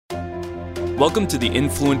Welcome to the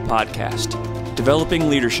Influent Podcast, developing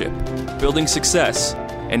leadership, building success,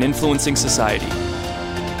 and influencing society.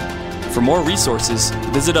 For more resources,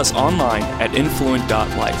 visit us online at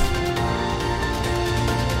influent.life.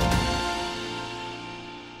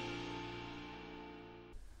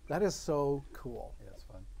 That is so cool. Yeah, it's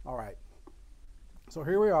fun. All right. So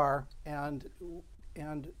here we are, and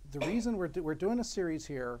the reason we're doing a series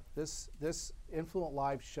here, this Influent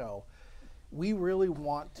Live show, we really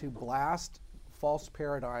want to blast false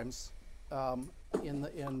paradigms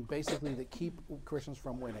in basically that keep Christians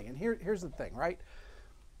from winning. And here's the thing, right?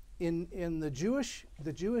 In the Jewish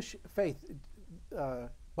faith,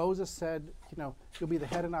 Moses said, you'll be the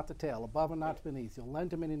head and not the tail, above and not beneath. You'll lend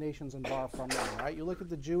to many nations and borrow from them, right? You look at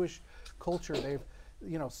the Jewish culture, they've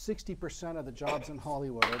 60% of the jobs in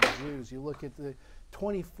Hollywood are the Jews. You look at the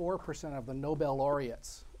 24% of the Nobel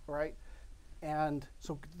laureates, right? And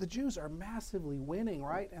so the Jews are massively winning,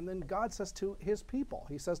 right? And then God says to his people,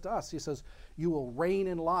 he says to us, he says, you will reign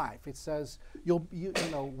in life. It says,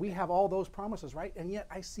 we have all those promises, right? And yet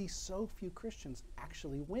I see so few Christians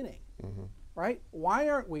actually winning, right? Why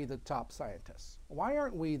aren't we the top scientists? Why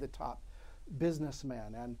aren't we the top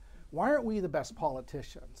businessmen? And why aren't we the best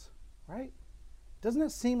politicians, right? Doesn't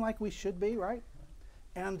it seem like we should be, right?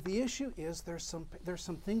 And the issue is there's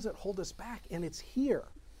some things that hold us back, and it's here.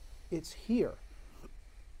 It's here.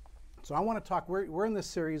 So I want to talk, we're in this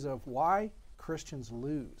series of why Christians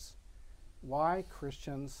lose. Why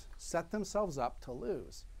Christians set themselves up to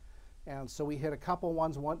lose. And so we hit a couple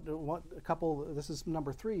ones, this is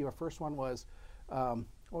number 3. Our first one was, what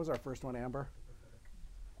was our first one, Amber?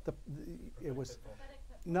 It was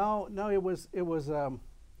the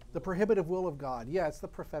prohibitive will of God. Yeah, it's the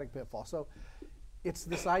prophetic pitfall. So it's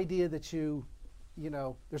this idea that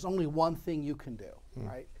there's only one thing you can do,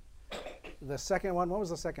 right? The second one, what was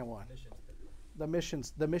the second one? The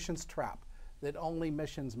missions trap, that only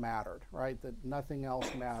missions mattered, right? That nothing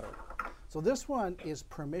else mattered. So this one is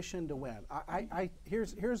permission to win.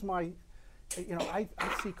 Here's my, I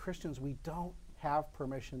see Christians, we don't have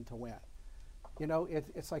permission to win.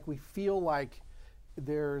 It's like we feel like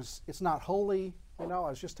it's not holy. I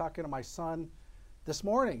was just talking to my son this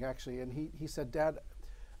morning, actually, and he said, Dad,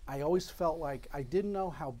 I always felt like I didn't know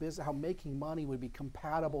how making money would be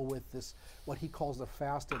compatible with this, what he calls the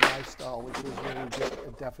fasted lifestyle, which is really just a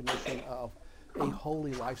definition of a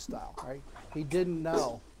holy lifestyle, right? He didn't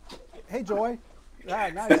know. Hey, Joy. Ah,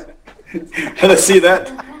 nice. Let's see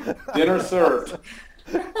that. Dinner served.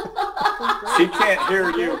 She can't hear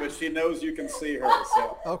you, but she knows you can see her.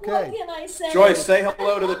 So. Okay. What can I say? Joyce, say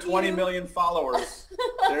hello to the 20 million followers.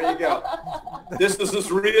 There you go. This is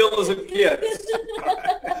as real as it gets.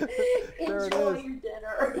 Enjoy your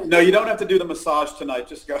dinner. No, you don't have to do the massage tonight.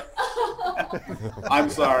 Just go. I'm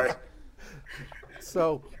sorry.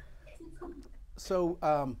 So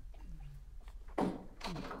that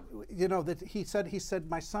he said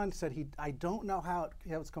my son said I don't know how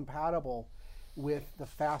it's compatible with the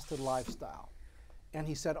fasted lifestyle. And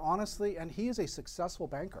he said, honestly, and he is a successful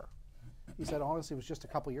banker. He said, honestly, it was just a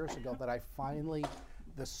couple years ago that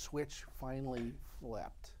the switch finally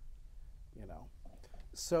flipped,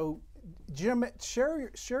 So, Jim, share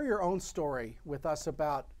your own story with us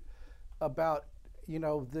about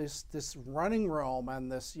this running room and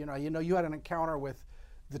this, you had an encounter with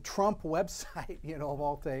the Trump website, of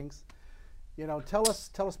all things. Tell us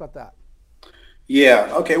about that.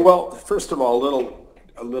 Yeah. Okay. Well, first of all,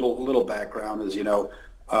 a little background is,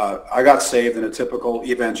 I got saved in a typical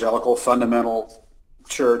evangelical fundamental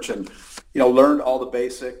church, and learned all the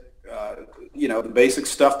basic, the basic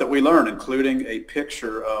stuff that we learn, including a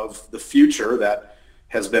picture of the future that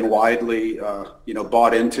has been widely,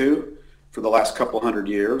 bought into for the last couple hundred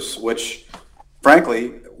years, which,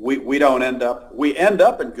 frankly, we end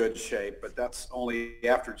up in good shape, but that's only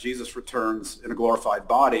after Jesus returns in a glorified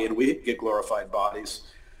body and we get glorified bodies.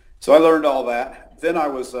 So I learned all that. Then I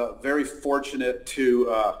was very fortunate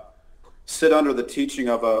to sit under the teaching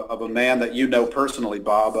of a man that personally,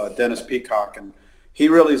 Bob, Dennis Peacock, and he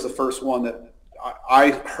really is the first one that I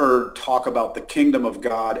heard talk about the kingdom of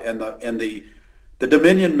God and the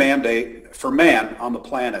dominion mandate for man on the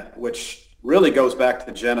planet, which really goes back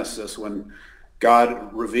to Genesis when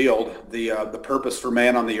God revealed the purpose for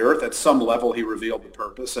man on the earth. At some level, he revealed the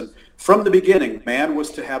purpose. And from the beginning, man was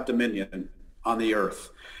to have dominion on the earth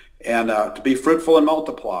and to be fruitful and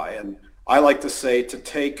multiply. And I like to say to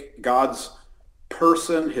take God's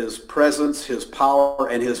person, his presence, his power,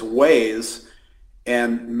 and his ways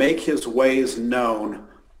and make his ways known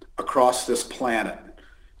across this planet.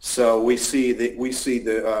 So we see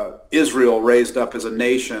the Israel raised up as a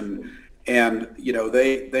nation, and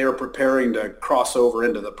they are preparing to cross over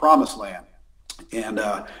into the promised land. And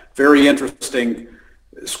very interesting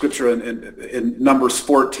scripture in Numbers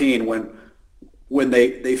 14 when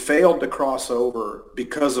they failed to cross over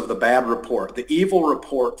because of the bad report, the evil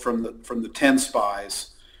report from the 10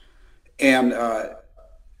 spies, and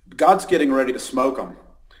God's getting ready to smoke them.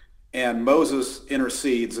 And Moses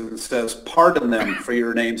intercedes and says, "Pardon them for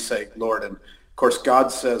your name's sake, Lord." And of course,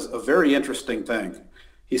 God says a very interesting thing.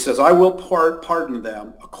 He says, "I will pardon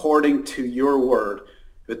them according to your word."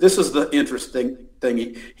 But this is the interesting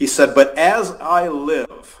thing. He said, "But as I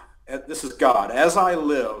live," this is God, "as I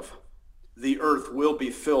live, the earth will be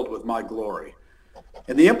filled with my glory."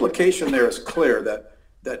 And the implication there is clear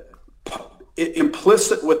that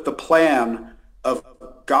implicit with the plan of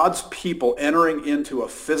God's people entering into a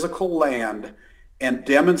physical land and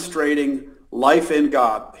demonstrating life in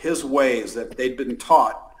God, his ways that they'd been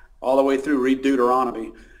taught all the way through, read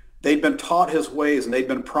Deuteronomy. They'd been taught his ways, and they'd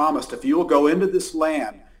been promised, if you will go into this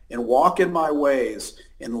land and walk in my ways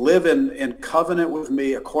and live in covenant with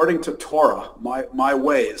me according to Torah, my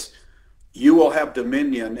ways, you will have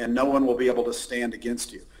dominion and no one will be able to stand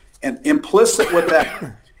against you. And implicit with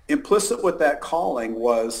that calling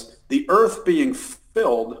was the earth being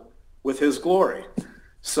filled with his glory.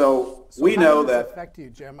 So we know how does that. It affect you,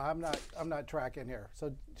 Jim? I'm not tracking here.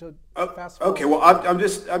 So fast forward. Okay, well, I'm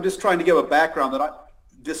just trying to give a background that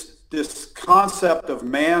this concept of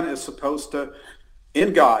man is supposed to,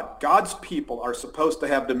 in God's people are supposed to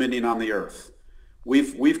have dominion on the earth.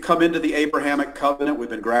 We've come into the Abrahamic covenant. We've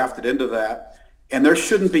been grafted into that, and there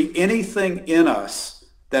shouldn't be anything in us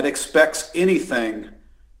that expects anything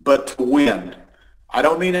but to win. I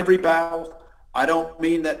don't mean every battle. I don't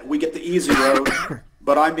mean that we get the easy road,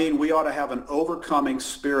 but I mean we ought to have an overcoming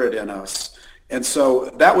spirit in us. And so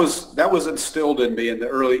that was instilled in me in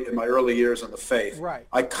my early years in the faith. Right.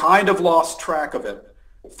 I kind of lost track of it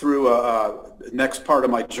through the next part of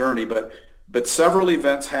my journey, but several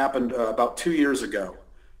events happened about 2 years ago,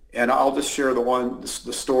 and I'll just share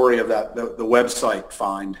the story of that the website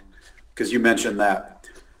find, because you mentioned that.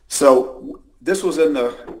 So this was in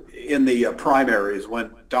the primaries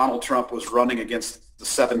when Donald Trump was running against the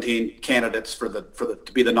 17 candidates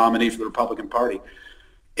to be the nominee for the Republican Party.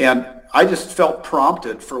 And I just felt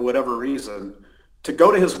prompted, for whatever reason, to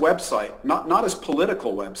go to his website, not his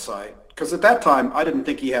political website, because at that time I didn't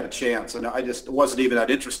think he had a chance, and I just wasn't even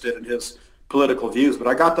that interested in his political views. But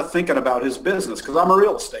I got to thinking about his business because I'm a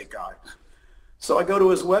real estate guy. So I go to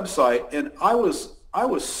his website, and I was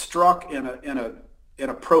struck in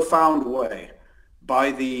a profound way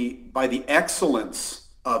by the excellence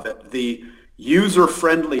of it, the user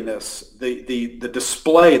friendliness, the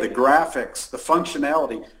display, the graphics, the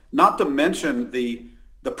functionality, not to mention the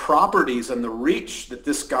properties and the reach that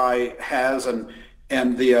this guy has, and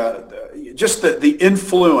the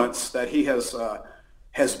influence that he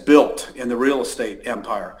has built in the real estate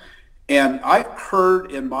empire. And I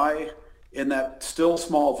heard in that still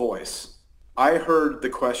small voice, I heard the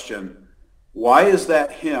question, why is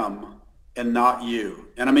that him and not you?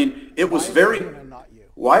 And I mean, it was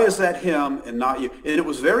why is that him and not you? And it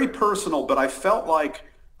was very personal, but I felt like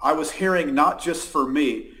I was hearing not just for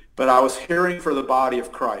me, but I was hearing for the body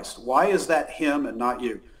of Christ. Why is that him and not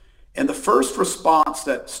you? And the first response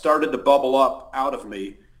that started to bubble up out of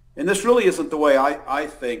me, and this really isn't the way I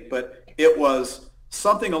think, but it was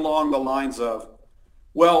something along the lines of,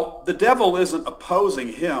 well, the devil isn't opposing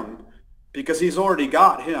him because he's already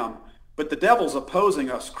got him, but the devil's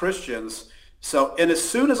opposing us Christians. So, and as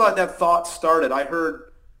soon as that thought started, I heard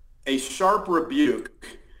a sharp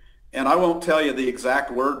rebuke, and I won't tell you the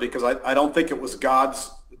exact word because I don't think it was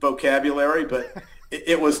God's vocabulary, but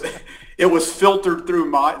it was filtered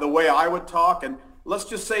through the way I would talk, and let's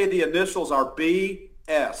just say the initials are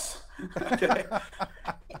BS. Okay,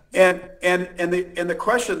 and the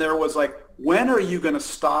question there was like, when are you going to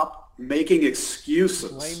stop making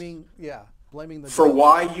excuses? Blaming the for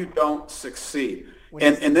why you don't succeed,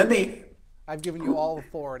 and then I've given you all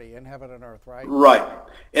authority in heaven and earth, right? Right.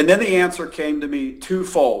 And then the answer came to me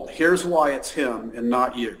twofold. Here's why it's him and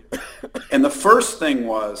not you. And the first thing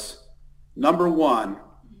was, number one,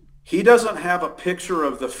 he doesn't have a picture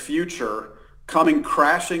of the future coming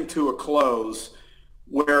crashing to a close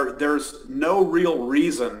where there's no real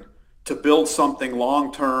reason to build something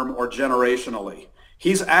long-term or generationally.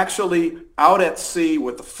 He's actually out at sea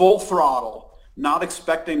with the full throttle, not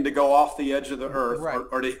expecting to go off the edge of the earth, right,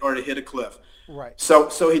 or to hit a cliff. Right. So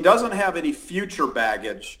he doesn't have any future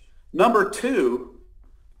baggage. Number two,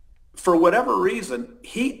 for whatever reason,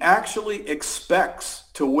 he actually expects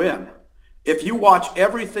to win. If you watch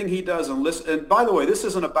everything he does and listen, and by the way, this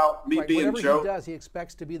isn't about me being whatever Joe. He does, he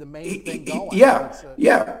expects to be the main thing going.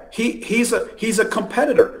 He's a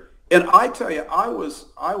competitor. And I tell you, I was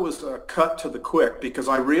cut to the quick because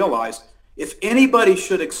I realized if anybody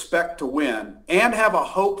should expect to win and have a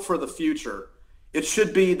hope for the future, it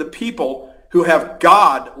should be the people who have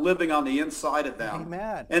God living on the inside of them.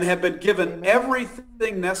 Amen. And have been given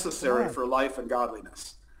everything necessary for life and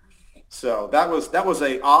godliness. So that was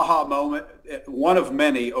a aha moment, one of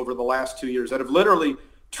many over the last 2 years that have literally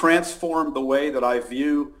transformed the way that I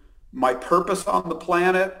view my purpose on the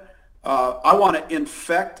planet. I want to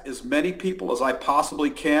infect as many people as I possibly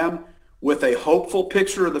can with a hopeful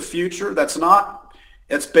picture of the future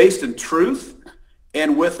it's based in truth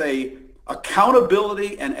and with a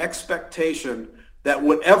accountability and expectation that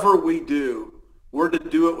whatever we do, we're to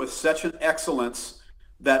do it with such an excellence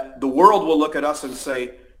that the world will look at us and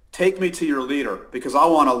say, take me to your leader because I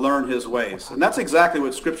want to learn his ways. And that's exactly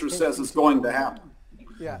what Scripture says is going to happen.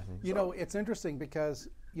 Yeah, it's interesting because,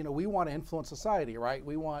 we want to influence society, right?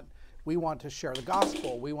 We want to share the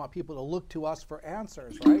gospel. We want people to look to us for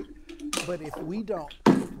answers, right? But if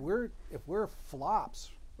we're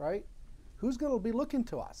flops, right? Who's going to be looking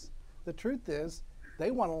to us? The truth is, they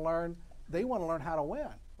want to learn how to win,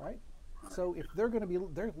 right? So if they're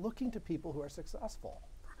looking to people who are successful.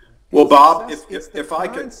 Well, Bob, it's the if I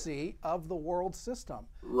could, currency of the world system,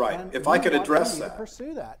 right? And if I could address to that,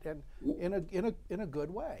 pursue that, and in a good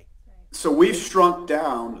way. So we've shrunk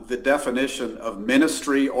down the definition of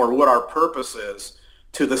ministry or what our purpose is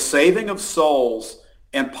to the saving of souls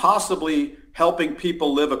and possibly helping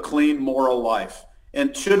people live a clean moral life.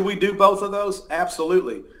 And should we do both of those?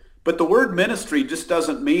 Absolutely. But the word ministry just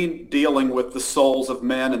doesn't mean dealing with the souls of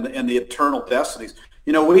men and the eternal destinies.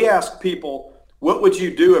 We ask people, what would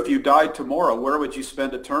you do if you died tomorrow? Where would you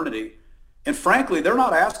spend eternity? And frankly, they're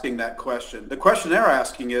not asking that question. The question they're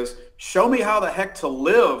asking is, show me how the heck to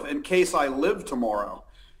live in case I live tomorrow.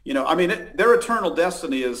 Their eternal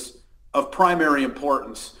destiny is of primary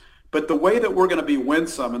importance. But the way that we're going to be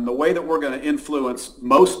winsome and the way that we're going to influence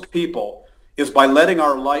most people is by letting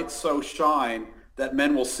our light so shine that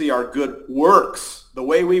men will see our good works, the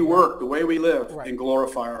way we work, the way we live, and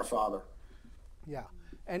glorify our Father. Yeah.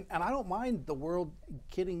 And I don't mind the world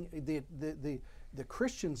getting the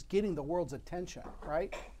Christians getting the world's attention,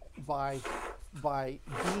 right? By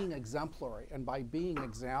being exemplary and by being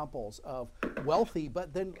examples of wealthy,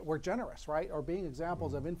 but then we're generous, right? Or being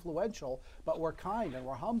examples of influential, but we're kind and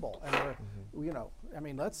we're humble and we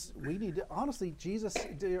need to, honestly, Jesus,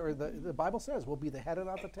 or the Bible says, we'll be the head and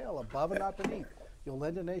not the tail, above and not beneath. You'll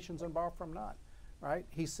lend to nations and borrow from none, right?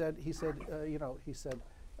 He said, he's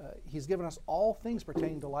given us all things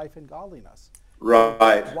pertaining to life and godliness.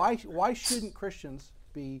 Right. Why shouldn't Christians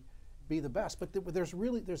be the best? But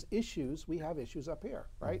there's issues. We have issues up here,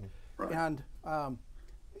 right? Right. And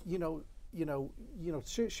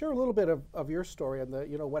share a little bit of your story and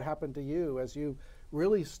what happened to you as you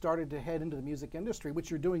really started to head into the music industry,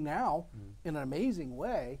 which you're doing now in an amazing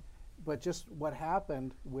way. But just what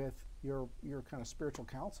happened with your kind of spiritual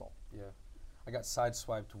counsel. Yeah, I got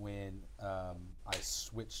sideswiped when I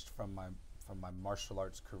switched from my martial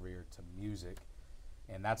arts career to music.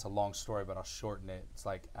 And that's a long story, but I'll shorten it. It's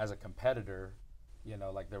like, as a competitor,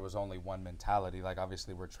 there was only one mentality. Like,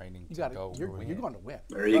 obviously, we're training to go win. You're going to win.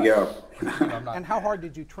 There you go. And how hard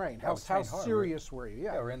did you train? How serious were you?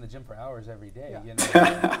 Yeah, we're in the gym for hours every day.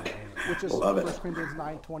 Yeah. Which is 1 Corinthians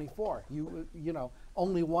 9:24.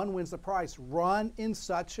 Only one wins the prize. Run in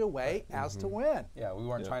such a way as to win. Yeah, we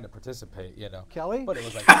weren't trying to participate, Kelly? But it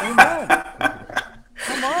was like, amen.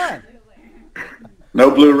 Come on.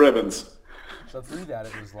 No blue ribbons. So through that,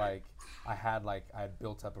 it was like I had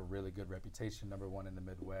built up a really good reputation, number one in the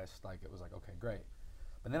Midwest. Like, it was like, okay, great.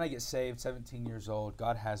 But then I get saved, 17 years old.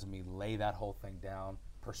 God has me lay that whole thing down,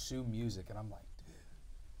 pursue music, and I'm like, dude,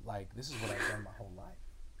 this is what I've done my whole life.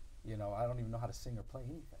 I don't even know how to sing or play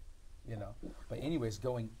anything. But anyways,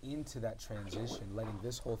 going into that transition, letting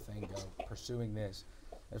this whole thing go, pursuing this,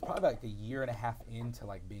 it was probably like a year and a half into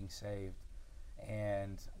being saved.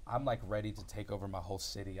 And I'm ready to take over my whole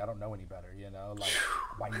city. I don't know any better,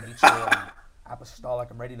 by nature and apostolic.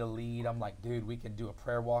 I'm ready to lead. I'm like, dude, we can do a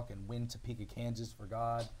prayer walk and win Topeka, Kansas for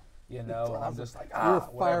God. And I'm just like, you're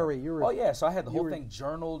fiery. So I had the whole thing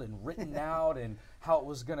journaled and written out and how it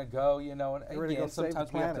was gonna go, And again,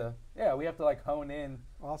 sometimes we have to hone in.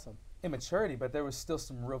 Awesome. Immaturity, but there was still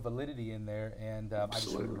some real validity in there. And I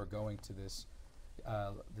just remember going to this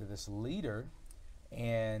leader,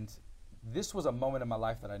 and this was a moment in my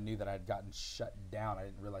life that I knew that I had gotten shut down. I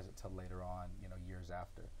didn't realize it till later on, years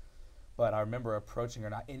after. But I remember approaching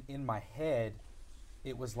her, and in my head,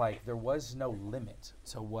 it was like there was no limit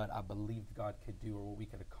to what I believed God could do or what we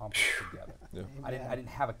could accomplish together. Yeah. I didn't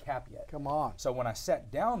have a cap yet. Come on. So when I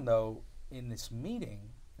sat down, though, in this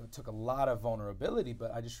meeting, it took a lot of vulnerability,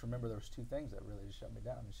 but I just remember there was two things that really just shut me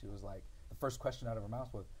down. And she was like, the first question out of her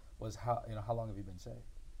mouth was how long have you been saved?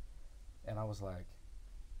 And I was like,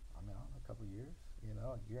 I don't know, a couple of years, a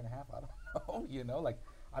year and a half, I don't know, like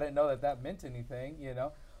I didn't know that meant anything,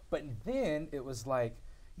 But then it was like,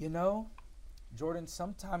 Jordan,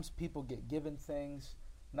 sometimes people get given things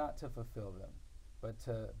not to fulfill them, but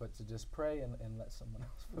to just pray and let someone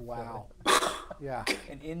else fulfill Wow. it. Yeah.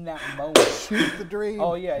 And in that moment, Shoot the dream.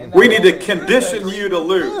 oh yeah, We need to condition you to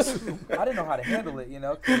lose. I didn't know how to handle it,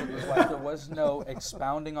 because it was like there was no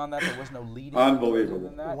expounding on that, there was no leading. Unbelievable.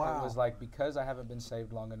 Than that. Wow. It was like, because I haven't been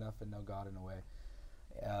saved long enough and know God in a way,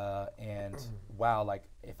 and wow, like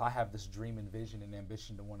if I have this dream and vision and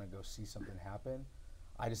ambition to want to go see something happen,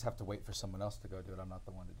 I just have to wait for someone else to go do it. I'm not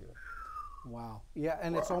the one to do it. Wow. Yeah,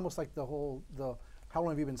 and it's almost like the how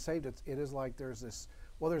long have you been saved? It is like there's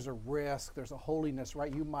a risk, there's a holiness,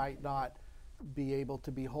 right? You might not be able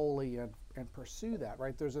to be holy and pursue that,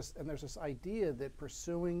 right? There's this idea that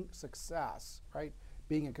pursuing success, right?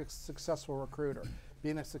 Being a successful recruiter,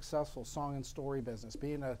 being a successful song and story business,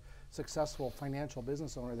 being a successful financial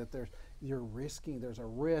business owner, that there's a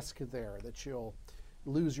risk there that you'll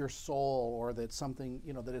lose your soul, or that something,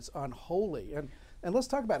 that it's unholy. And let's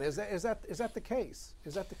talk about it. Is that the case?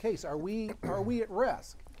 Is that the case? Are we at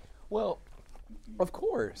risk? Well, of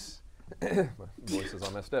course. My voice is all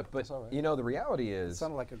messed up, but all right. the reality is. It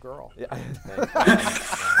sounded like a girl. Yeah.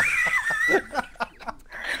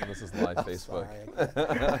 This is live Facebook.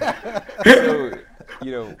 So,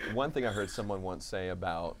 one thing I heard someone once say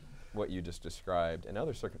about what you just described and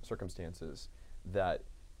other circumstances that,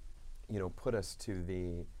 put us to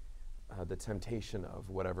the temptation of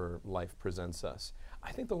whatever life presents us.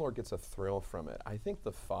 I think the Lord gets a thrill from it. I think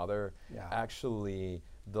the Father actually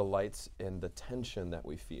delights in the tension that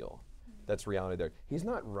we feel. That's reality there. He's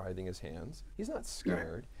not writhing his hands. He's not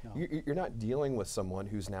scared. No. You're not dealing with someone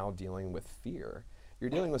who's now dealing with fear. You're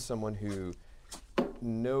dealing with someone who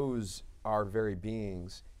knows our very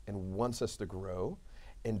beings and wants us to grow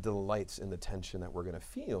and delights in the tension that we're going to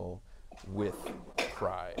feel with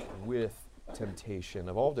pride, with temptation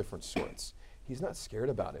of all different sorts. He's not scared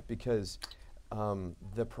about it because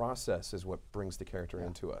the process is what brings the character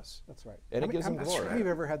into us. That's right. And it gives him I'm glory. sure you've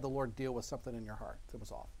ever had the Lord deal with something in your heart that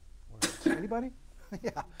was off. Anybody?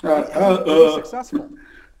 Yeah. Was he successful?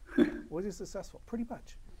 Was he successful? Pretty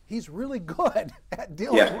much. He's really good at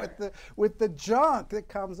dealing with the junk that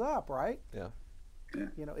comes up, right? Yeah.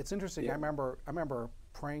 It's interesting. Yeah. I remember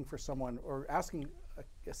praying for someone, or asking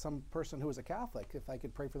some person who was a Catholic if I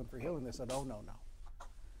could pray for them for healing. They said, "Oh no,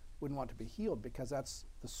 wouldn't want to be healed because that's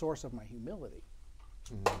the source of my humility."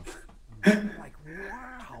 I'm like,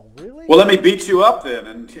 wow, really? Well, let me beat you up then,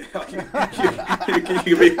 and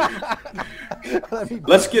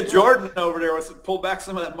let's get Jordan over there. Pull back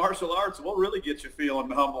some of that martial arts. We'll really get you feeling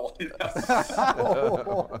humble. You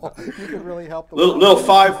can really help the little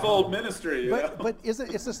fivefold ministry. But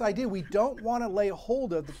it's this idea we don't want to lay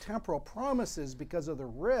hold of the temporal promises because of the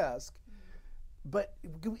risk,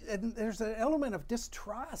 and there's an element of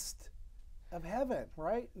distrust of heaven,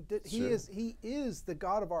 right? He is the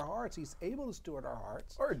God of our hearts. He's able to steward our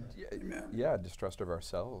hearts. Or distrust of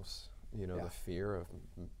ourselves. The fear of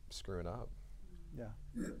screwing up.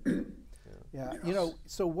 Yeah.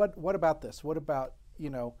 So what about this? What about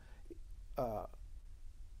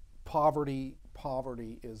poverty?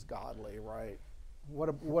 Poverty is godly, right?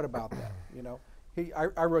 What about that?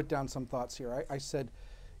 I wrote down some thoughts here. I said,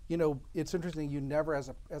 it's interesting. You never, as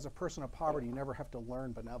a person of poverty, you never have to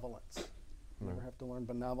learn benevolence. You never have to learn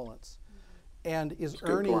benevolence. And is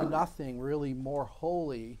earning nothing really more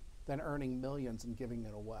holy than earning millions and giving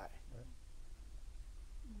it away? Right.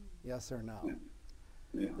 Yes or no?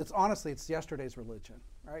 Yeah. It's yesterday's religion,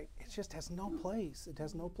 right? It just has no place. It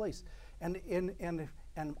has no place. And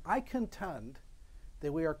I contend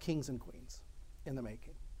that we are kings and queens in the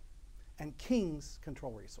making. And kings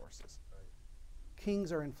control resources.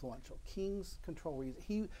 Kings are influential. Kings control.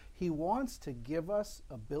 He wants to give us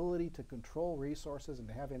ability to control resources and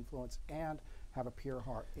to have influence and have a pure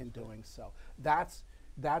heart in doing so. That's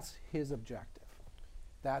his objective.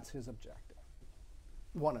 That's his objective.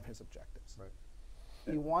 One of his objectives. Right.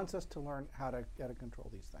 He wants us to learn how to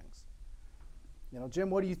control these things.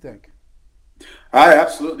 Jim, what do you think? I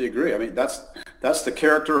absolutely agree. I mean, that's the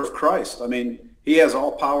character of Christ. I mean, he has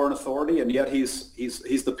all power and authority, and yet he's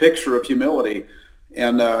the picture of humility.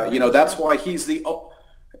 And that's why he's the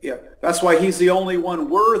only one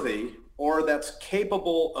worthy, or that's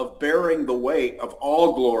capable of bearing the weight of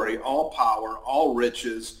all glory, all power, all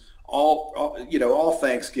riches, all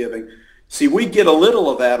thanksgiving. See, we get a little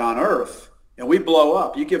of that on earth, and we blow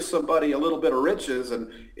up. You give somebody a little bit of riches, and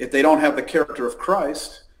if they don't have the character of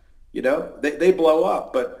Christ, they blow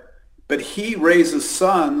up. But he raises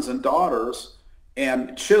sons and daughters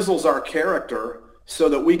and chisels our character so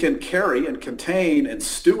that we can carry and contain and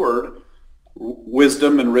steward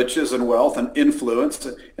wisdom and riches and wealth and influence.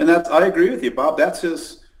 And that's, I agree with you, Bob. That's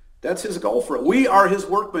his goal for it. We are his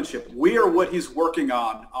workmanship. We are what he's working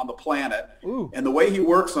on the planet. Ooh. And the way he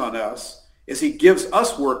works on us is he gives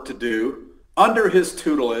us work to do under his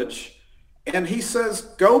tutelage. And he says,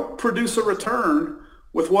 go produce a return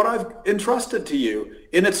with what I've entrusted to you.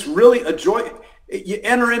 And it's really a joy. You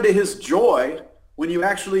enter into his joy when you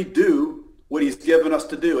actually do what he's given us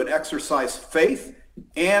to do and exercise faith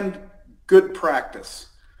and good practice.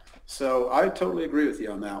 So I totally agree with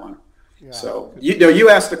you on that one. Yeah. So, you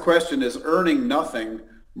asked the question, is earning nothing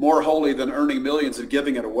more holy than earning millions and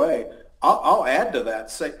giving it away? I'll add to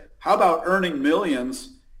that. Say, how about earning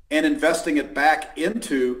millions and investing it back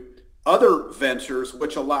into other ventures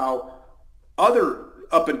which allow other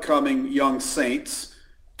up-and-coming young saints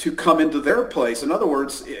to come into their place? In other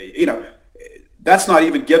words, that's not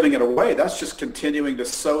even giving it away. That's just continuing to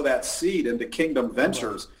sow that seed into kingdom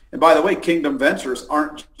ventures. Right. And by the way, kingdom ventures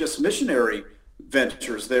aren't just missionary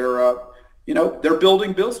ventures. They're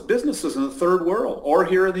building businesses in the third world or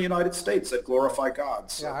here in the United States that glorify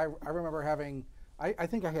God. So. Yeah, I remember having, I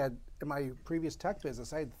think I had, in my previous tech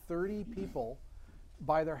business, I had 30 people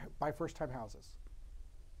buy first-time houses.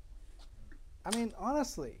 I mean,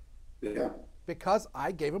 honestly. Yeah. Because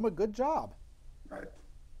I gave them a good job.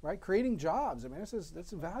 Right. Creating jobs. I mean,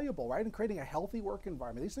 that's valuable, right? And creating a healthy work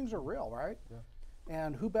environment. These things are real, right? Yeah.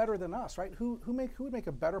 And who better than us, right? Who would make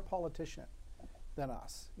a better politician than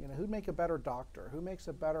us? Who'd make a better doctor? Who makes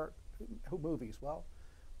a better movies? Well,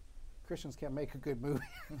 Christians can't make a good movie.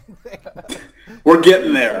 We're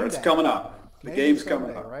getting there. It's coming up. The game's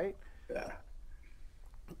coming up, right? Yeah.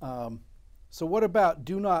 So what about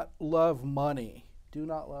do not love money? Do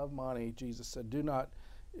not love money. Jesus said, do not.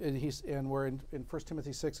 And we're in 1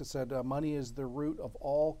 Timothy 6. It said, money is the root of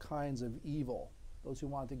all kinds of evil. Those who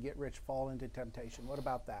want to get rich fall into temptation. What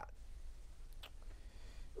about that?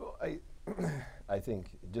 Well, I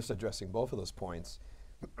think just addressing both of those points,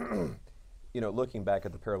 looking back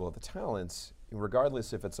at the parable of the talents,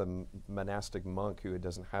 regardless if it's a monastic monk who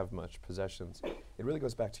doesn't have much possessions, it really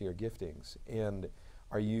goes back to your giftings. And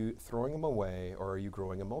are you throwing them away or are you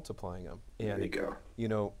growing and multiplying them? And, there you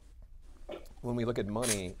go. When we look at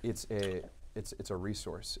money, it's a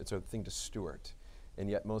resource. It's a thing to steward.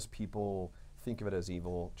 And yet most people think of it as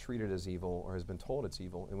evil, treat it as evil, or has been told it's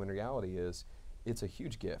evil. And when reality is, it's a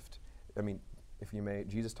huge gift. I mean, if you may,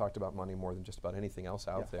 Jesus talked about money more than just about anything else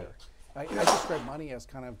out there. I describe money as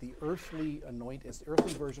kind of the earthly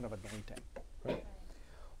version of anointing. Right.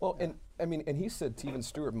 Well, and he said to even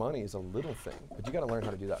steward money is a little thing, but you got to learn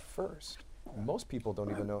how to do that first. Most people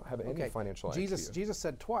don't even have any financial IQ. Jesus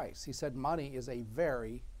said twice. He said money is a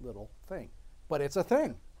very little thing, but it's a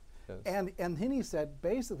thing. Yes. And then he said,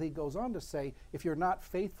 basically goes on to say, if you're not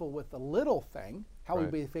faithful with the little thing, how will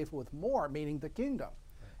you be faithful with more, meaning the kingdom?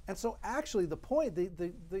 Right. And so actually the point,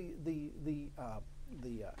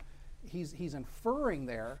 he's inferring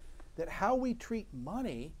there that how we treat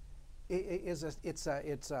money it's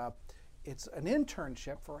an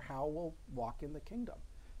internship for how we'll walk in the kingdom.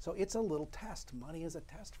 So it's a little test. Money is a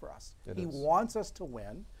test for us. He wants us to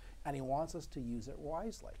win, and he wants us to use it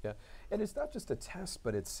wisely. Yeah, and it's not just a test,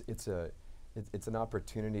 but it's an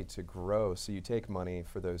opportunity to grow. So you take money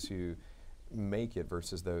for those who make it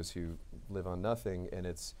versus those who live on nothing, and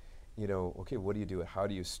it's, okay, what do you do? How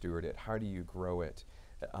do you steward it? How do you grow it?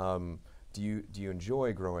 Do you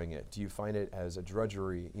enjoy growing it? Do you find it as a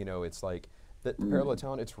drudgery? It's like the parable of the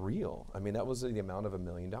talent. It's real. I mean, that was the amount of $1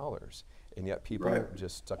 million. And yet people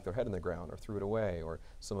just stuck their head in the ground or threw it away, or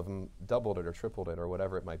some of them doubled it or tripled it or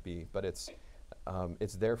whatever it might be. But it's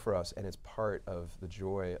there for us, and it's part of the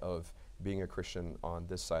joy of being a Christian on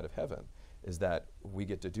this side of heaven, is that we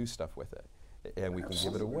get to do stuff with it. And we can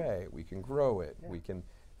give it away, we can grow it, we can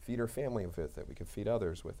feed our family with it, we can feed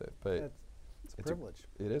others with it. But it's a privilege.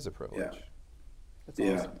 It is a privilege. Yeah. It's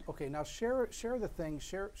awesome. Okay, now share the thing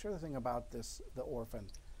about this, the orphan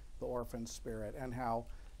spirit, and how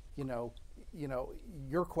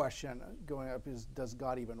your question going up is, does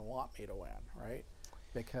God even want me to win, right?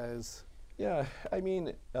 Because I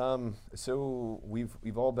mean, so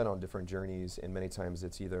we've all been on different journeys, and many times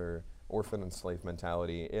it's either orphan and slave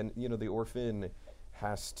mentality, and the orphan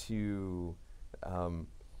has to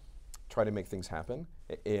try to make things happen,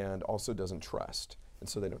 and also doesn't trust, and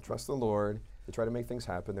so they don't trust the Lord. They try to make things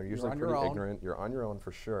happen. They're usually pretty ignorant. You're on your own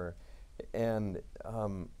for sure, and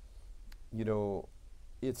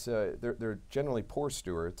it's they're generally poor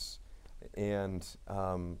stewards, and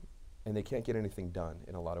they can't get anything done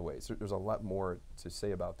in a lot of ways. There's a lot more to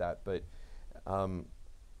say about that, but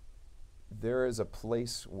there is a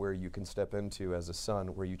place where you can step into as a son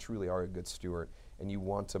where you truly are a good steward and you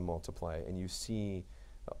want to multiply and you see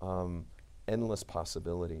endless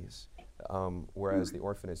possibilities, whereas the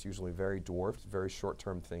orphan is usually very dwarfed, very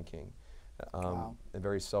short-term thinking, Wow. and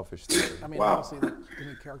very selfish thinking. I mean, Wow. honestly, that can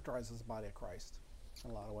be characterized as the body of Christ in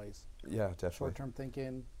a lot of ways. Yeah, definitely. Short-term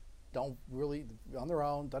thinking, don't really, on their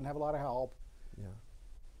own, doesn't have a lot of help. Yeah.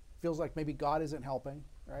 Feels like maybe God isn't helping,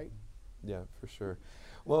 right? Yeah, for sure.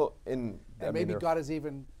 Well, and I mean, maybe there- God is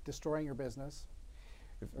even destroying your business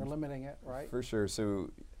or limiting it, right? For sure. So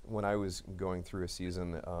when I was going through a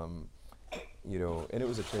season, you know, and it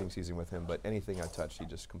was a training season with him, but anything I touched, he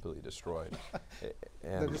just completely destroyed.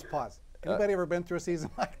 So just pause. Anybody ever been through a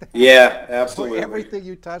season like that? Yeah, Where absolutely. everything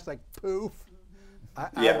you touch, like poof.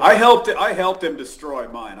 Yeah, I helped him destroy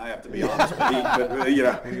mine. I have to be honest with you, but you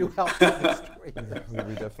know. You helped him destroy it.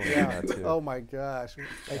 we definitely Yeah. did that too. Oh my gosh.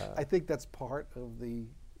 I think that's part of the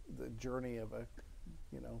journey of a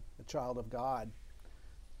child of God.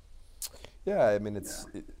 Yeah, I mean, it's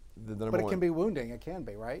the number But it one. can be wounding. It can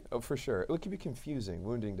be, right? Oh, for sure. It can be confusing,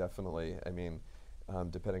 wounding, definitely. I mean,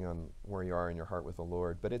 depending on where you are in your heart with the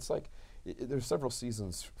Lord. But it's like there's several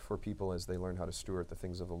seasons for people as they learn how to steward the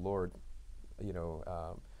things of the Lord, you know,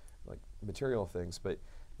 like material things. But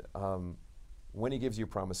when He gives you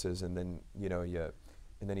promises, and then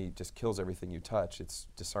and then He just kills everything you touch, it's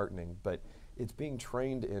disheartening. But it's being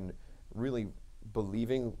trained in really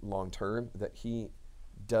believing long term that He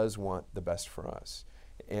does want the best for us.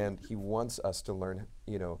 And He wants us to learn,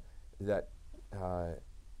 you know, that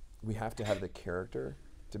we have to have the character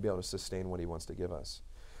to be able to sustain what He wants to give us.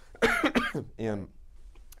 and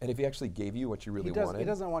if He actually gave you what you really wanted, He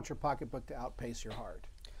doesn't want your pocketbook to outpace your heart.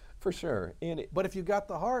 for sure. And But if you got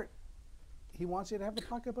the heart, He wants you to have the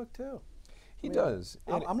pocketbook too. He does.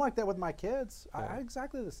 And I'm like that with my kids. I'm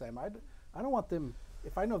exactly the same. I don't want them,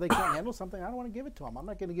 if I know they can't handle something, I don't want to give it to them. I'm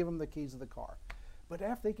not going to give them the keys of the car. But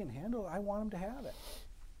if they can handle it, I want them to have it.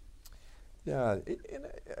 Yeah, and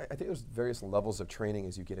I think there's various levels of training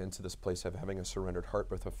as you get into this place of having a surrendered heart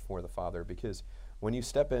before the Father, because when you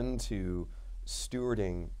step into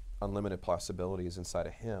stewarding unlimited possibilities inside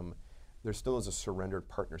of Him, there still is a surrendered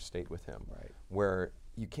partner state with Him, Right. where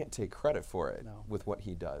you can't take credit for it No. with what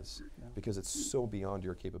He does, because it's so beyond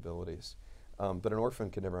your capabilities. But an orphan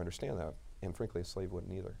could never understand that, and frankly, a slave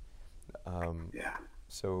wouldn't either. Yeah.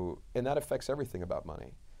 So, and that affects everything about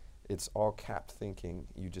money. It's all capped thinking.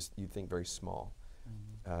 You think very small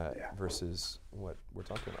versus what we're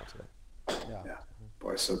talking about today. Yeah.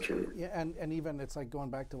 Boy, so true. Yeah, and even it's like going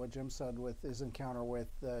back to what Jim said with his encounter with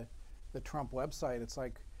the Trump website. It's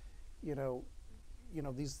like,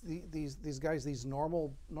 these guys, these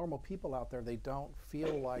normal people out there, they don't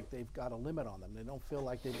feel like they've got a limit on them. They don't feel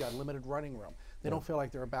like they've got limited running room. They don't feel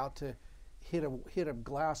like they're about to hit a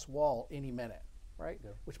glass wall any minute, right?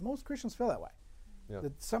 Yeah. Which most Christians feel that way. Yeah.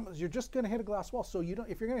 That you're just going to hit a glass wall. So if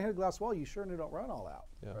you're going to hit a glass wall, you certainly don't run all out.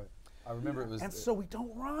 Yeah. Right. I remember it was. And so we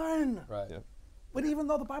don't run. Right. Yeah. But even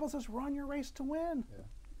though the Bible says run your race to win, Yeah.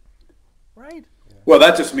 right? Well,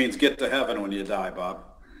 that just means get to heaven when you die, Bob.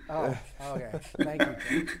 Oh, okay. Thank you,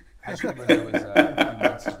 Jim. I just remember there was a few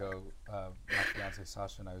months ago, my fiance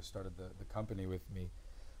Sasha and I, who started the company with me,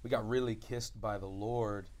 we got really kissed by the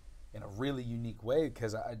Lord in a really unique way,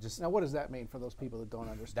 because I just Now, what does that mean for those people that don't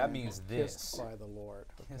understand? That means Kissed this. by the Lord.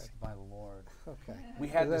 Okay. kissed by the Lord. Okay. We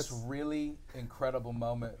had this That's- really incredible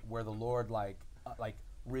moment where the Lord like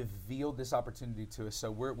revealed this opportunity to us.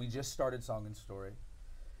 So we just started Song and Story,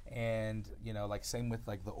 and like same with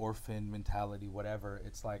like the orphan mentality, whatever.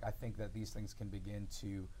 It's like I think that these things can begin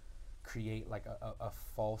to create like a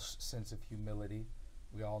false sense of humility.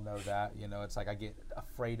 We all know that. It's like I get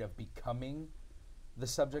afraid of becoming the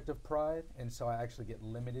subject of pride, and so I actually get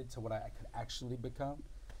limited to what I could actually become.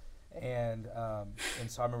 And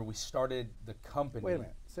so I remember we started the company. Wait a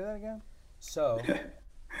minute. Say that again. So,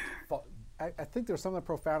 I think there's something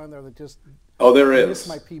profound in there that just Oh, there missed is.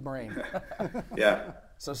 my pea brain. Yeah.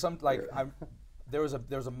 so there was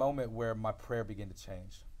a moment where my prayer began to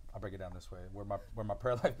change. I'll break it down this way, where my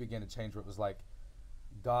prayer life began to change. Where it was like,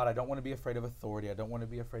 God, I don't want to be afraid of authority. I don't want to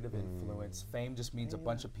be afraid of influence. Fame just means a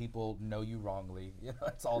bunch of people know you wrongly.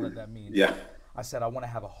 That's all that means. Yeah. I said, I want to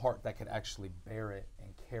have a heart that could actually bear it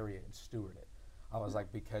and carry it and steward it. I was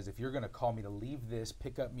like, because if you're going to call me to leave this,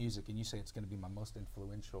 pick up music, and you say it's going to be my most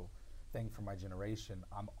influential thing for my generation,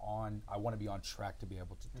 I want to be on track to be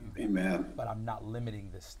able to do that. Amen. But I'm not limiting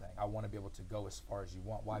this thing. I want to be able to go as far as you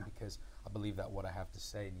want. Why? Because I believe that what I have to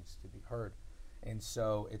say needs to be heard. And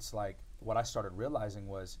so it's like what I started realizing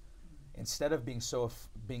was, instead of being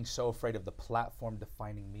so afraid of the platform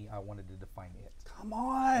defining me, I wanted to define it. Come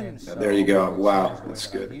on. And so There you go. it Wow, changed the way that's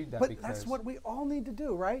that I good. viewed that But because- that's what we all need to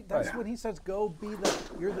do, right? That's Right. what he says. Go be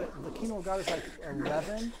the kingdom of God is like a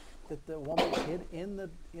leaven that the woman hid in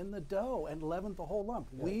the dough and leavened the whole lump.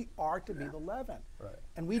 We are to be the leaven, Right.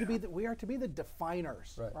 and we are to be the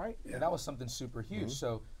definers, right? And that was something super huge.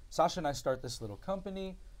 So Sasha and I start this little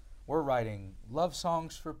company. We're writing love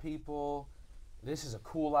songs for people. This is a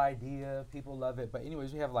cool idea. People love it. But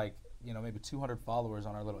anyways, we have like, maybe 200 followers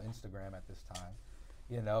on our little Instagram at this time.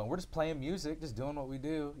 And we're just playing music, just doing what we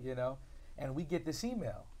do, And we get this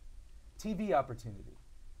email, TV opportunity.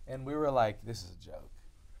 And we were like, this is a joke.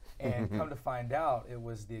 And come to find out, it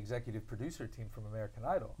was the executive producer team from American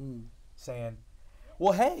Idol saying,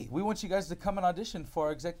 well, hey, we want you guys to come and audition for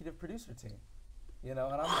our executive producer team. And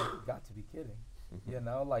I'm like, got to be kidding.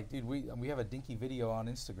 Like, dude, we have a dinky video on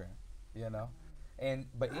Instagram,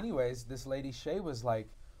 But anyways, this lady, Shay, was like,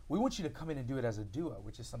 we want you to come in and do it as a duo,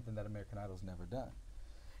 which is something that American Idol's never done.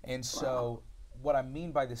 And so what I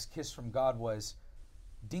mean by this kiss from God was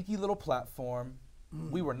dinky little platform.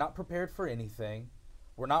 We were not prepared for anything.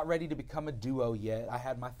 We're not ready to become a duo yet. I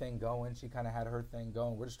had my thing going. She kind of had her thing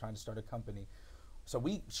going. We're just trying to start a company. So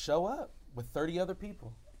we show up with 30 other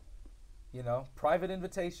people, private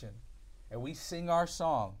invitation. And we sing our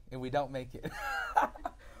song, and we don't make it.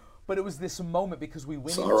 But it was this moment because we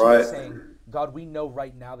went into it saying, God, we know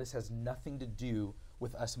right now this has nothing to do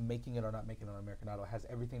with us making it or not making it on American Idol. It has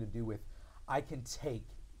everything to do with I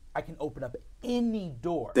can open up any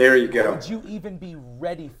door. There you go. Would you even be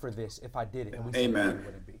ready for this if I did it? And we said, Amen. no, we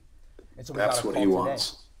wouldn't be. And so we That's got a what call he today.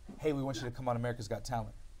 wants. Hey, we want you to come on America's Got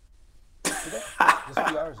Talent. Today, just a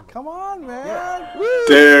few hours ago. Come on, man.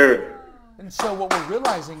 Dude. And so what we're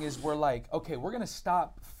realizing is we're like, okay, we're going to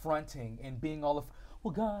stop fronting and being all of,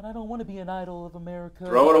 well, God, I don't want to be an idol of America.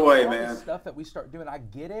 Throw it away, all this man. stuff that we start doing, I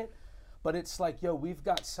get it. But it's like, we've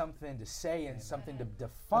got something to say and something to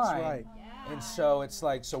define. That's right. And so it's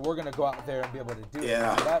like, so we're going to go out there and be able to do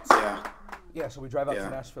Yeah. it. So that's, Yeah. so we drive out Yeah. to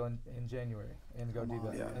Nashville in January and go do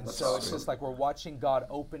that. Yeah, And that's so it's awesome. just like we're watching God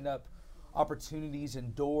open up opportunities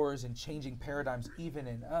and doors and changing paradigms even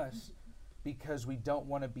in us because we don't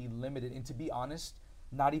want to be limited. And to be honest,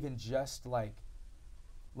 not even just like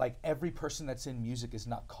every person that's in music is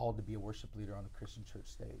not called to be a worship leader on a Christian church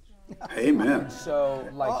stage. Amen. So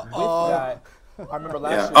like with that, I remember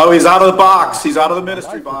last Yeah. year. Oh, he's out of the box. He's out of the my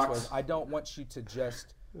ministry life, which box. was, I don't want you to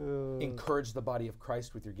just encourage the body of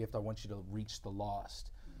Christ with your gift. I want you to reach the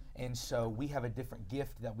lost. And so we have a different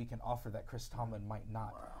gift that we can offer that Chris Tomlin might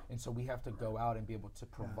not. And so we have to go out and be able to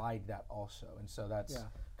provide that also. And so that's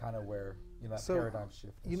kind of where that paradigm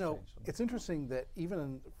shift has changed. It's interesting that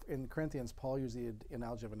even in Corinthians, Paul used the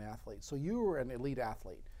analogy of an athlete. So you were an elite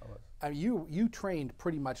athlete. I mean, you trained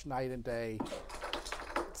pretty much night and day,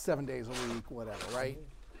 7 days a week, whatever, right?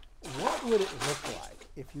 What would it look like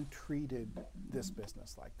if you treated this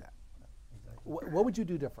business like that? Exactly. What would you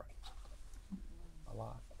do different? A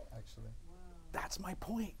lot, actually. That's my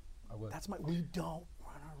point. I would. We don't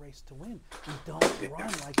run our race to win. We don't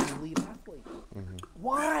run like an elite athlete.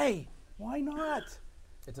 Why? Why not?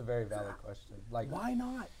 It's a very valid question. Like, Why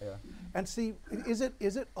not? Yeah. And see, is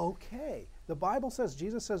it okay? The Bible says,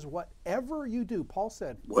 Jesus says, whatever you do, Paul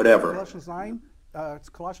said, Whatever. it's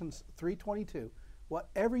Colossians 3:22,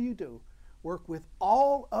 whatever you do, work with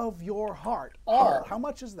all of your heart. All. How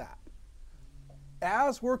much is that?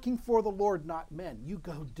 As working for the Lord, not men. You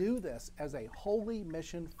go do this as a holy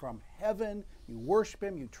mission from heaven. You worship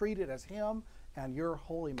Him, you treat it as Him and your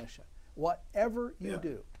holy mission. Whatever you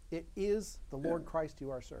do, it is the Lord Christ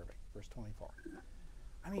you are serving. Verse 24.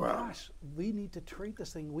 I mean, gosh, we need to treat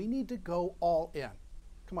this thing. We need to go all in.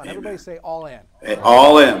 Come on, everybody say all in.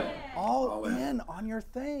 All in. All in on your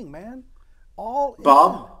thing, man. All in.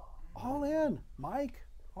 Bob? All in. Mike?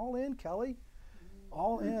 All in. Kelly?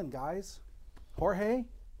 All in, guys. Jorge?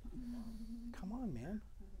 Come on, man.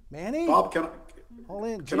 Manny? Bob, All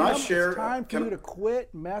in. can I Jim, share- It's time for can- you to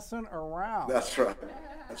quit messing around. That's right.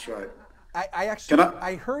 That's right. I actually, Can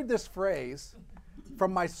I heard this phrase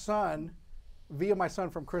from my son, via my son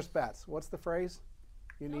from Chris Betts. What's the phrase?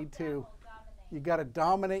 You need to, you got to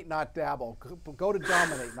dominate, not dabble. Go to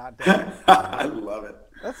dominate, not dabble. I love it.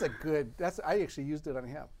 That's a good, I actually used it on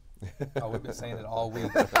him. Oh, we've been saying it all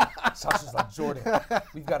week. Sasha's like, Jordan,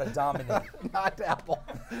 we've got to dominate. Not dabble.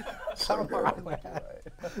 Come on, man.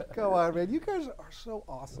 Come on, man. You guys are so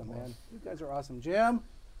awesome, man. You guys are awesome. Jim?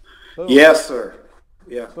 Boom. Yes, sir.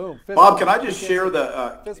 Yeah. Boom. Fist Bob, bump. can I just share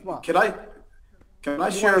the? Fist bump. Can I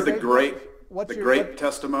share wanna the say- great what's the your- great what-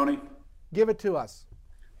 testimony? Give it to us.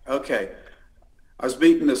 Okay. I was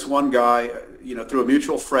meeting this one guy, through a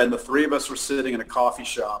mutual friend. The three of us were sitting in a coffee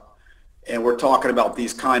shop, and we're talking about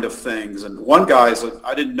these kind of things. And one guy's,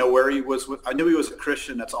 I didn't know where he was. I knew he was a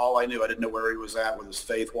Christian. That's all I knew. I didn't know where he was at with his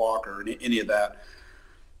faith walk or any of that.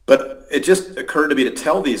 But it just occurred to me to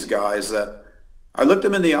tell these guys that I looked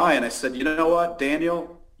him in the eye and I said, you know what,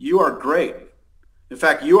 Daniel, you are great. In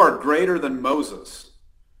fact, you are greater than Moses.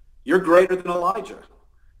 You're greater than Elijah.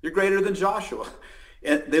 You're greater than Joshua.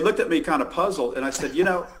 And they looked at me kind of puzzled, and I said,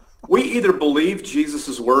 we either believe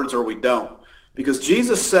Jesus' words or we don't. Because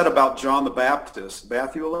Jesus said about John the Baptist,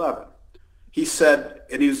 Matthew 11, he said,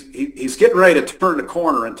 and he's getting ready to turn the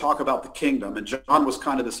corner and talk about the kingdom, and John was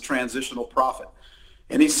kind of this transitional prophet.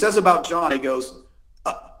 And he says about John, he goes,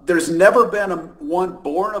 there's never been one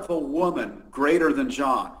born of a woman greater than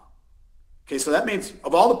John. Okay, so that means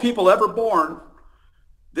of all the people ever born,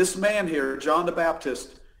 this man here, John the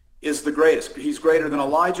Baptist, is the greatest. He's greater than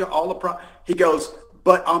Elijah, all the he goes,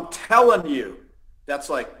 but I'm telling you, that's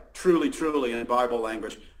like truly, truly in Bible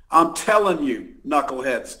language. I'm telling you,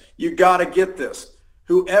 knuckleheads, you got to get this.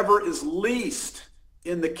 Whoever is least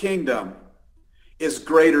in the kingdom is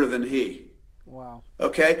greater than he. Wow.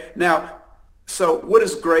 Okay. Now, so what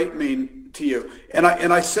does great mean to you? And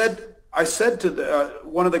I said to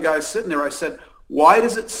one of the guys sitting there, I said, why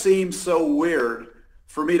does it seem so weird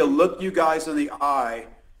for me to look you guys in the eye?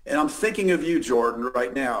 And I'm thinking of you, Jordan,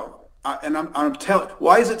 right now. And I'm telling,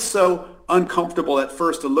 why is it so uncomfortable at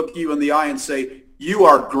first to look you in the eye and say, you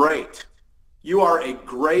are great. You are a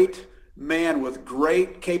great man with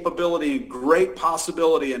great capability and great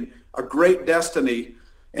possibility and a great destiny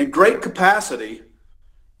and great capacity.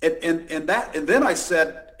 And then I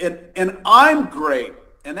said, and I'm great.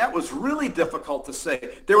 And that was really difficult to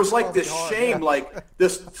say. There was like this shame, like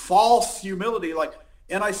this false humility,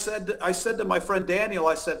 and I said to my friend Daniel,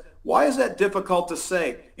 I said, why is that difficult to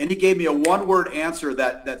say? And he gave me a one-word answer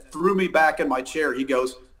that threw me back in my chair. He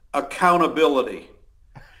goes, accountability.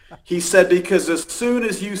 He said, because as soon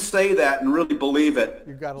as you say that and really believe it,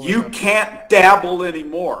 you can't dabble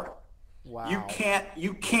anymore. Wow.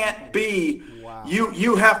 You can't be, wow.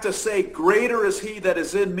 You have to say, greater is he that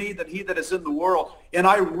is in me than he that is in the world. And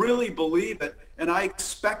I really believe it. And I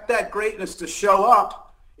expect that greatness to show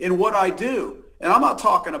up in what I do. And I'm not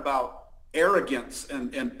talking about arrogance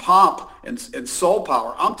and pomp and soul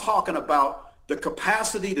power. I'm talking about the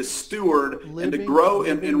capacity to steward and to grow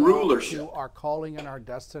in rulership. To our calling and our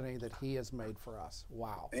destiny that he has made for us.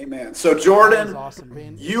 Wow. Amen. So Jordan,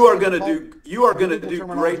 awesome. you are going to do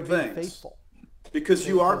great things faithful. because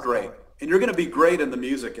you are great, and you're going to be great in the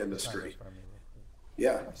music industry.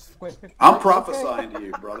 Yeah. I'm prophesying to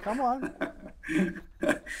you, brother. Come on.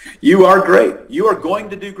 You are great. You are going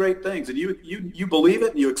to do great things, and you believe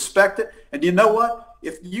it and you expect it. And you know what?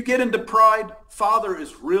 If you get into pride, Father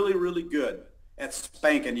is really, really good at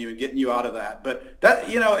spanking you and getting you out of that. But that,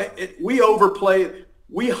 we overplay,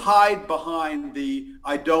 we hide behind the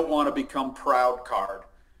I don't want to become proud card.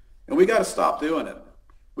 And we got to stop doing it.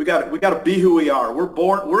 We got to be who we are.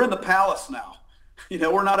 We're in the palace now.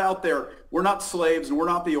 We're not out there. We're not slaves, and we're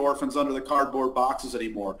not the orphans under the cardboard boxes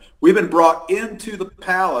anymore. We've been brought into the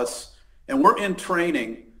palace, and we're in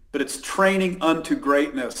training, but it's training unto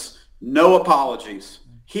greatness. No apologies.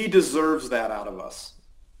 He deserves that out of us.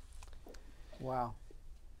 Wow.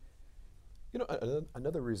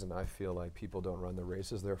 Another reason I feel like people don't run the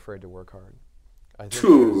race is they're afraid to work hard. I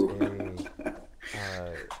think there's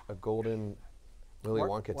a golden Willy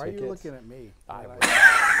Wonka ticket. Why are you looking at me?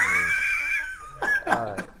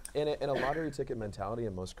 In a lottery ticket mentality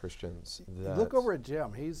in most Christians. Look over at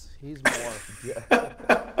Jim. He's more. Yeah.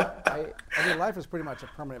 I mean, life is pretty much a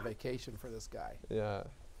permanent vacation for this guy. Yeah.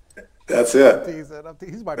 That's it.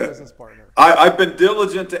 He's my business partner. I've been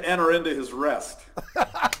diligent to enter into his rest.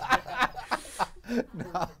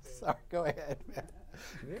 No, sorry. Go ahead, man.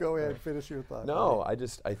 Go ahead. Finish your thought. No, I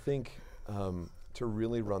think to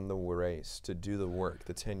really run the race, to do the work,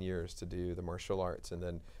 the 10 years to do the martial arts and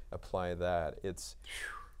then apply that,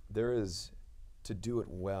 there is to do it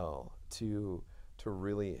well, to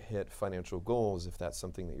really hit financial goals if that's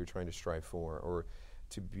something that you're trying to strive for, or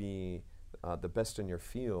to be the best in your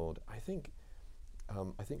field. I think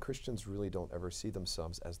Christians really don't ever see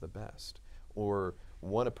themselves as the best or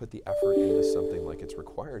want to put the effort into something like it's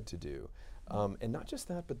required to do. And not just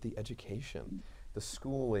that, but the education, the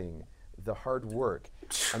schooling, the hard work.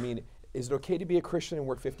 I mean, is it okay to be a Christian and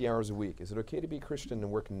work 50 hours a week? Is it okay to be a Christian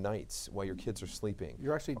and work nights while your kids are sleeping?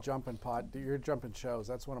 You're actually you're jumping shows.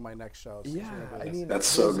 That's one of my next shows. Yeah, I mean, that's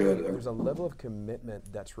so good. There's a level of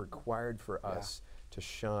commitment that's required for us to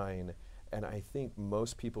shine. And I think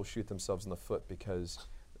most people shoot themselves in the foot because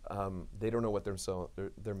they don't know what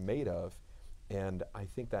they're made of, And I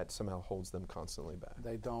think that somehow holds them constantly back.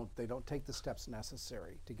 They don't take the steps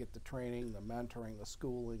necessary to get the training, the mentoring, the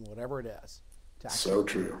schooling, whatever it is, to So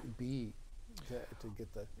actually true. to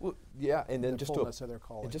get the Well, yeah, and then the just fullness of their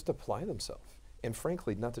calling. and just apply themselves. And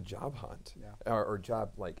frankly, not to job hunt Yeah. or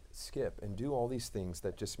job like skip and do all these things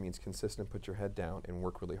that just means consistent, put your head down and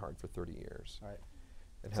work really hard for 30 years. Right.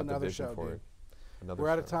 And It's have the another vision show, for dude. it. Another We're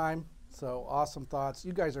out of show. time. So awesome thoughts.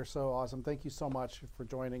 You guys are so awesome. Thank you so much for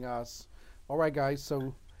joining us. All right, guys.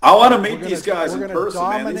 So I want to We're meet gonna- these guys we're in gonna person,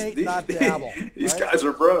 man. dominate, not dabble, These right? guys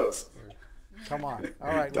are bros. come on. All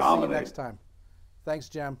right. We'll see you Dominate. next time. Thanks,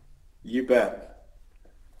 Jim. You bet.